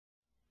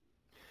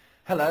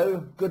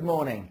Hello, good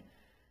morning,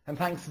 and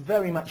thanks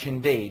very much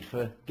indeed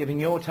for giving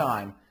your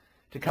time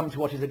to come to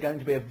what is going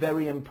to be a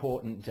very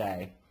important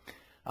day.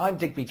 I'm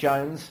Digby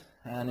Jones,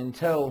 and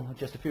until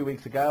just a few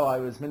weeks ago I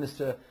was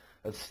Minister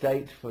of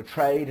State for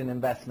Trade and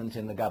Investment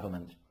in the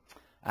government.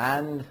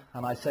 And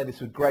I say this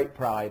with great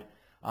pride,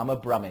 I'm a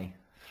Brummie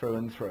through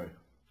and through.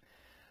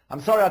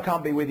 I'm sorry I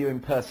can't be with you in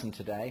person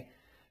today,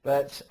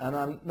 and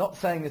I'm not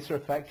saying this for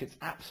effect, it's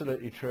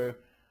absolutely true.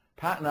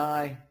 Pat and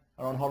I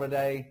are on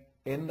holiday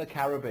in the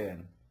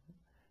Caribbean,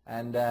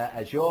 and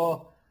as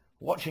you're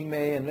watching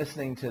me and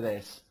listening to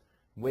this,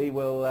 we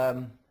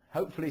will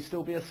hopefully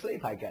still be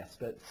asleep, I guess,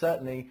 but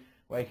certainly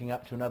waking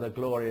up to another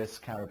glorious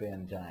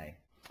Caribbean day.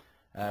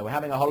 We're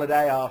having a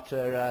holiday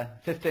after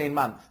 15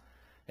 months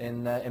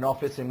in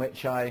office, in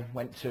which I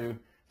went to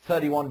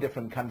 31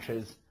 different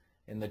countries.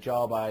 In the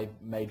job I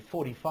made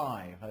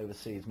 45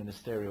 overseas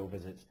ministerial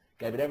visits,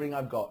 gave it everything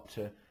I've got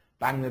to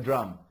bang the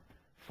drum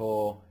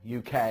for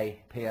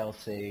UK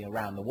PLC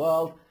around the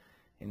world,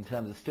 in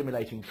terms of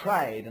stimulating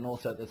trade and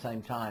also at the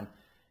same time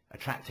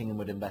attracting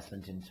inward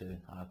investment into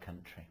our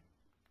country.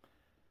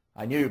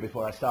 I knew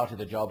before I started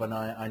the job, and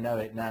I know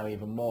it now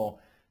even more,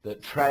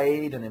 that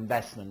trade and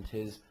investment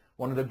is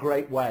one of the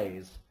great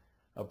ways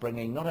of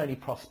bringing not only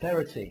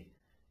prosperity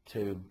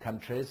to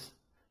countries,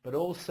 but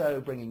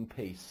also bringing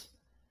peace.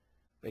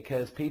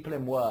 Because people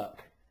in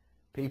work,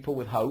 people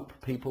with hope,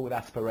 people with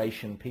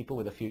aspiration, people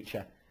with a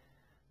future,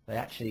 they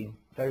actually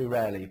very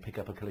rarely pick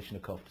up a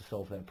Kalashnikov to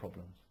solve their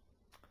problems.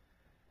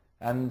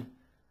 And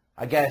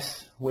I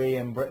guess we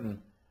in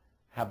Britain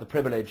have the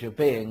privilege of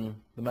being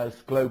the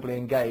most globally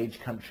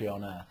engaged country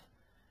on earth.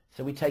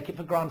 So we take it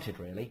for granted,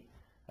 really,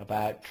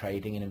 about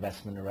trading and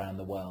investment around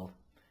the world.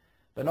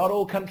 But not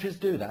all countries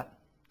do that.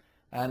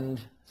 And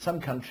some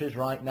countries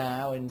right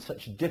now, in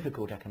such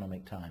difficult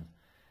economic times,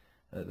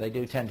 they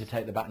do tend to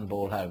take the bat and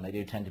ball home. They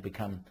do tend to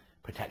become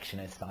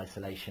protectionist,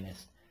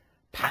 isolationist,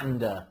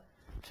 pander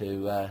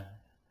to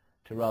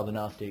rather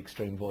nasty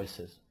extreme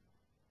voices.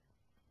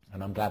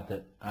 And I'm glad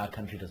that our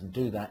country doesn't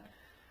do that.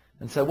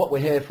 And so what we're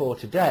here for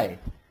today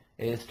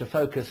is to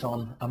focus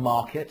on a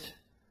market,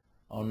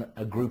 on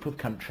a group of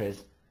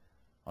countries,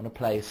 on a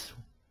place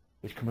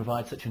which can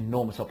provide such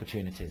enormous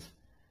opportunities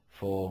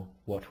for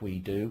what we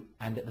do,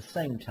 and at the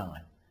same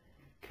time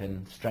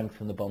can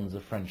strengthen the bonds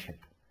of friendship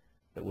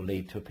that will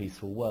lead to a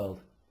peaceful world.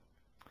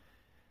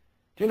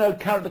 Do you know,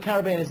 the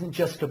Caribbean isn't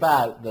just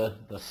about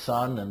the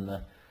sun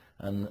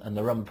and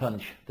the rum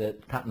punch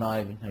that Pat and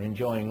I are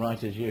enjoying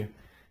right as you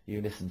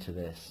listen to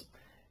this.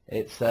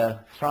 It's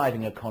a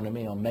thriving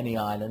economy on many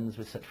islands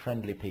with such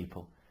friendly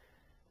people.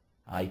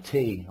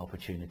 IT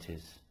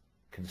opportunities,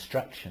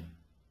 construction,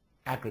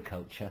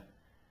 agriculture,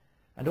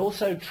 and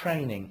also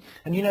training.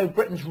 And you know,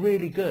 Britain's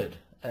really good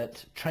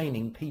at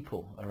training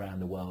people around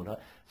the world.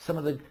 Some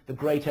of the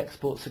great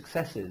export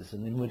successes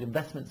and inward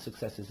investment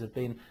successes have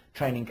been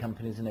training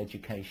companies and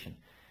education.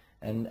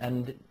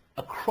 And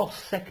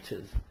across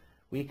sectors,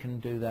 we can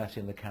do that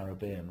in the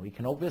Caribbean. We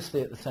can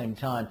obviously at the same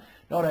time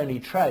not only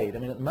trade, I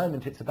mean at the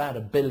moment it's about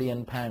 £1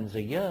 billion a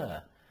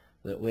year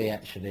that we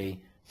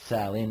actually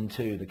sell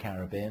into the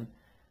Caribbean,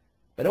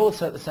 but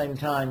also at the same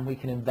time we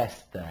can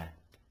invest there.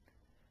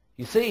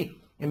 You see,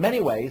 in many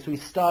ways we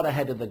start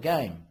ahead of the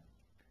game.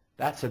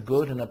 That's a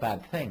good and a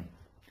bad thing.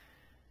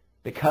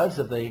 Because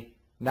of the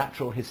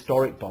natural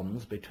historic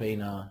bonds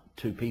between our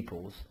two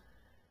peoples,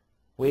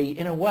 we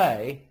in a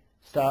way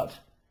start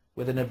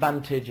with an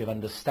advantage of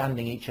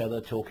understanding each other,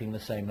 talking the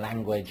same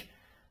language,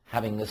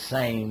 having the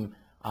same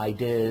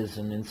ideas,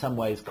 and in some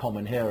ways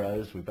common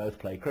heroes. We both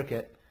play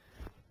cricket,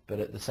 but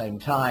at the same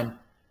time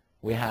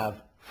we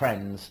have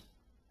friends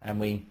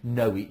and we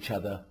know each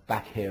other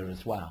back here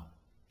as well.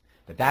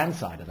 The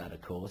downside of that,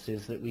 of course,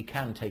 is that we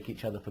can take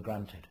each other for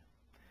granted.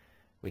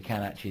 We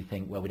can actually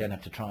think, well, we don't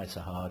have to try so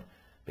hard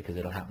because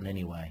it'll happen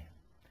anyway.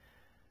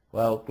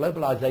 Well,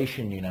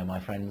 globalization, you know, my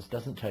friends,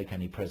 doesn't take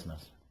any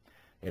prisoners.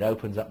 It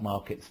opens up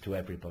markets to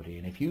everybody.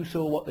 And if you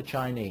saw what the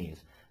Chinese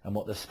and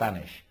what the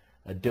Spanish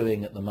are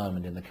doing at the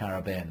moment in the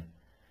Caribbean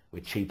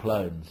with cheap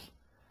loans,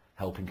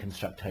 helping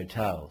construct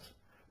hotels,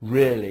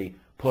 really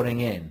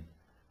putting in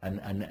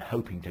and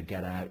hoping to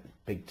get out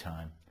big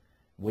time,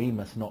 we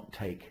must not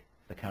take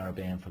the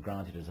Caribbean for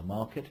granted as a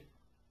market,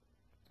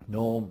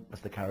 nor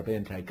must the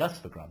Caribbean take us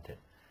for granted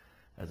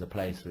as a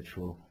place which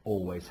will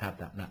always have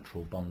that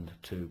natural bond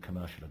to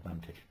commercial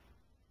advantage.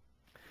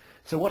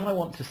 So what I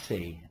want to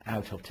see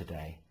out of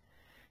today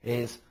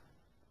is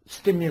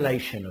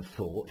stimulation of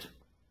thought,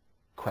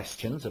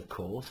 questions of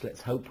course,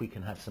 let's hope we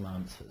can have some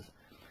answers,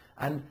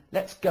 and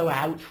let's go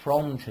out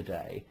from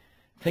today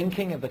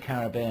thinking of the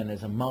Caribbean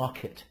as a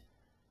market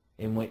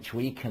in which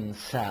we can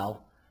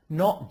sell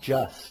not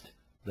just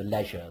the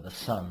leisure, the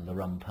sun, the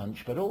rum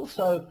punch, but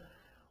also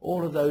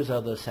all of those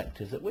other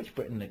sectors at which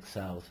Britain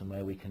excels and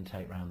where we can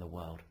take round the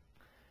world.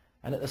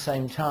 And at the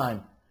same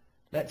time,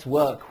 let's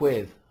work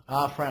with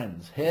our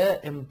friends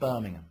here in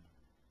Birmingham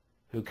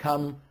who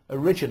come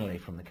originally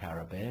from the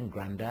Caribbean,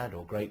 granddad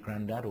or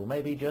great-granddad, or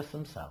maybe just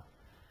themselves.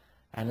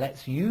 And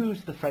let's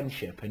use the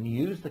friendship and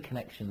use the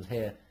connections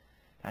here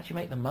to actually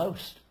make the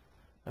most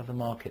of the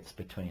markets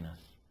between us.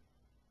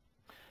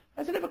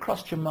 Has it ever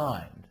crossed your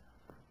mind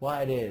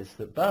why it is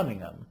that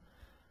Birmingham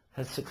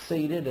has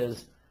succeeded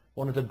as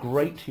one of the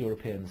great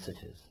European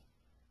cities?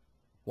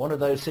 One of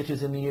those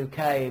cities in the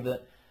UK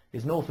that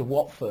is north of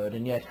Watford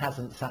and yet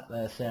hasn't sat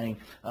there saying,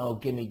 oh,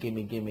 gimme,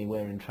 gimme, gimme,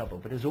 we're in trouble,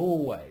 but has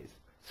always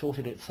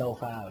sorted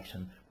itself out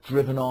and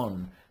driven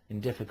on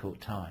in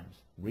difficult times,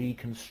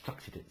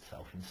 reconstructed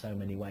itself in so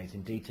many ways.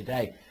 Indeed,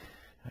 today,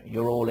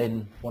 you're all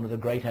in one of the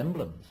great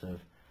emblems of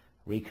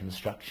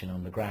reconstruction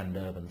on the grand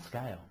urban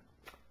scale.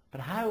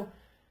 But how,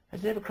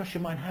 has it ever crossed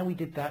your mind how we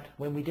did that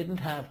when we didn't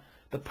have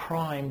the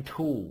prime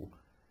tool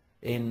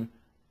in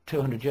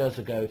 200 years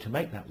ago to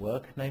make that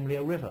work, namely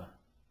a river?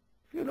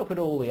 If you look at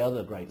all the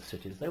other great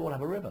cities, they all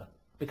have a river,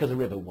 because a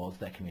river was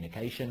their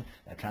communication,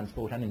 their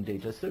transport, and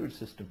indeed their sewage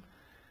system.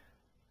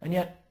 And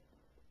yet,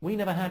 we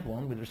never had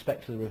one with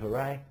respect to the River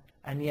Ray,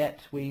 and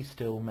yet we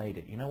still made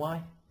it. You know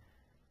why?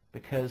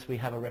 Because we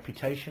have a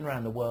reputation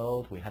around the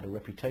world, we had a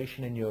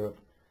reputation in Europe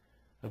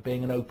of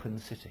being an open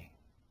city.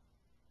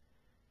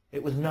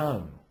 It was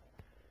known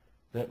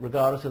that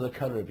regardless of the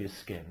colour of your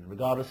skin,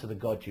 regardless of the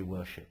God you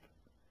worship,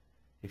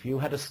 if you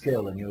had a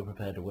skill and you were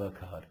prepared to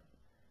work hard,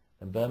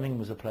 then Birmingham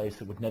was a place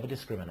that would never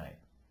discriminate,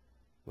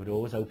 would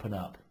always open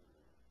up,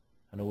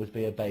 and always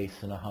be a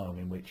base and a home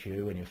in which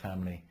you and your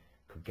family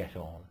could get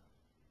on.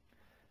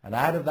 And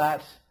out of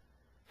that,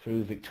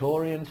 through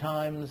Victorian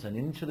times and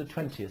into the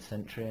 20th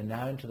century and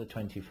now into the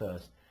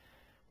 21st,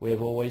 we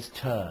have always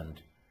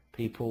turned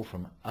people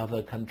from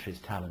other countries'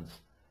 talents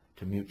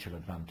to mutual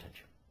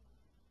advantage.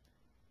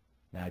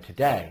 Now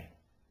today,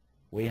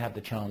 we have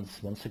the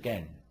chance once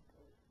again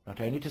not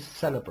only to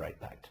celebrate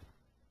that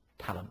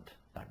talent,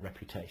 that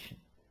reputation,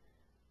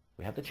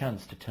 we have the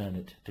chance to turn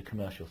it to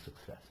commercial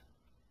success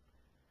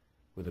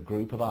with a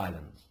group of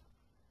islands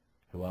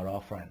who are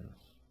our friends,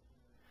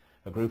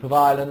 a group of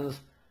islands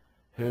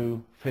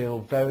who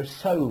feel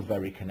so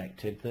very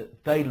connected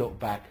that they look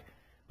back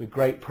with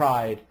great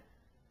pride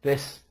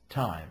this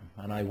time,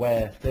 and I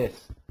wear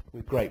this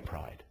with great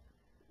pride,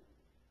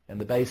 and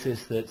the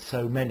basis that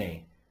so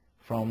many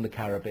from the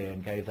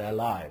Caribbean gave their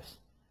lives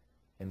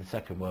in the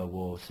Second World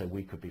War so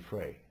we could be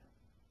free.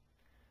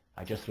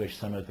 I just wish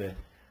some of the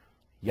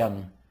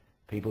young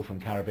people from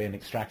Caribbean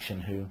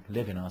extraction who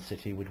live in our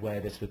city would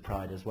wear this with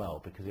pride as well,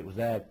 because it was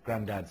their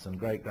granddads and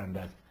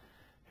great-granddads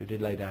who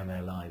did lay down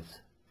their lives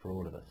for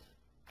all of us.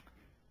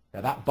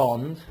 Now that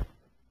bond,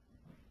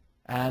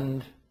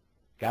 and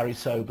Gary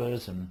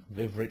Sobers and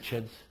Viv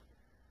Richards,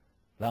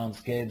 Lance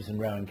Gibbs and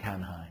Rowan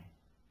Canhigh,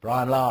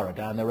 Brian Lara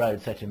down the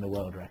road setting the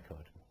world record,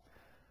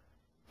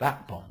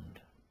 that bond,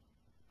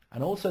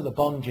 and also the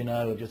bond, you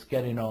know, of just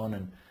getting on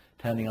and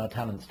turning our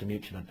talents to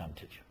mutual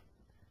advantage,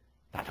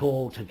 that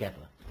all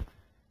together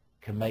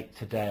can make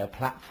today a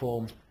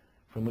platform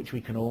from which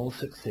we can all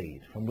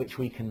succeed, from which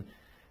we can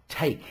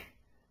take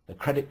the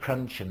credit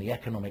crunch and the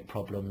economic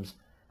problems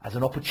as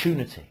an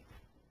opportunity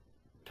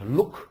to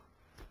look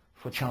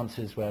for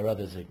chances where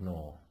others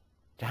ignore,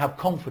 to have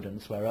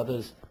confidence where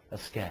others are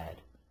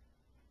scared,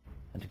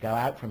 and to go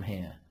out from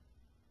here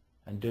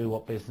and do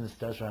what business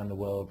does around the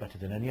world better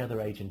than any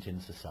other agent in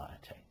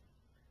society: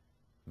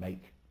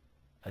 make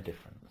a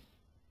difference.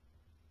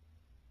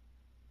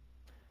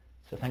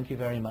 So thank you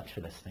very much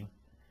for listening.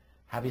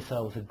 Have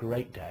yourselves a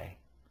great day,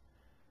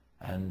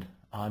 and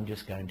I'm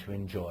just going to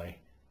enjoy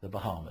the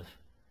Bahamas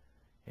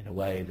in a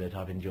way that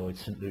I've enjoyed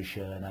St.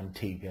 Lucia and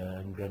Antigua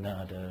and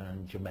Grenada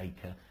and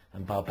Jamaica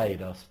and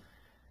Barbados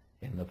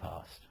in the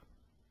past.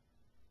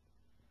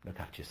 Look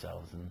after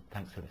yourselves, and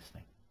thanks for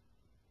listening.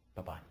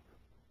 Bye-bye.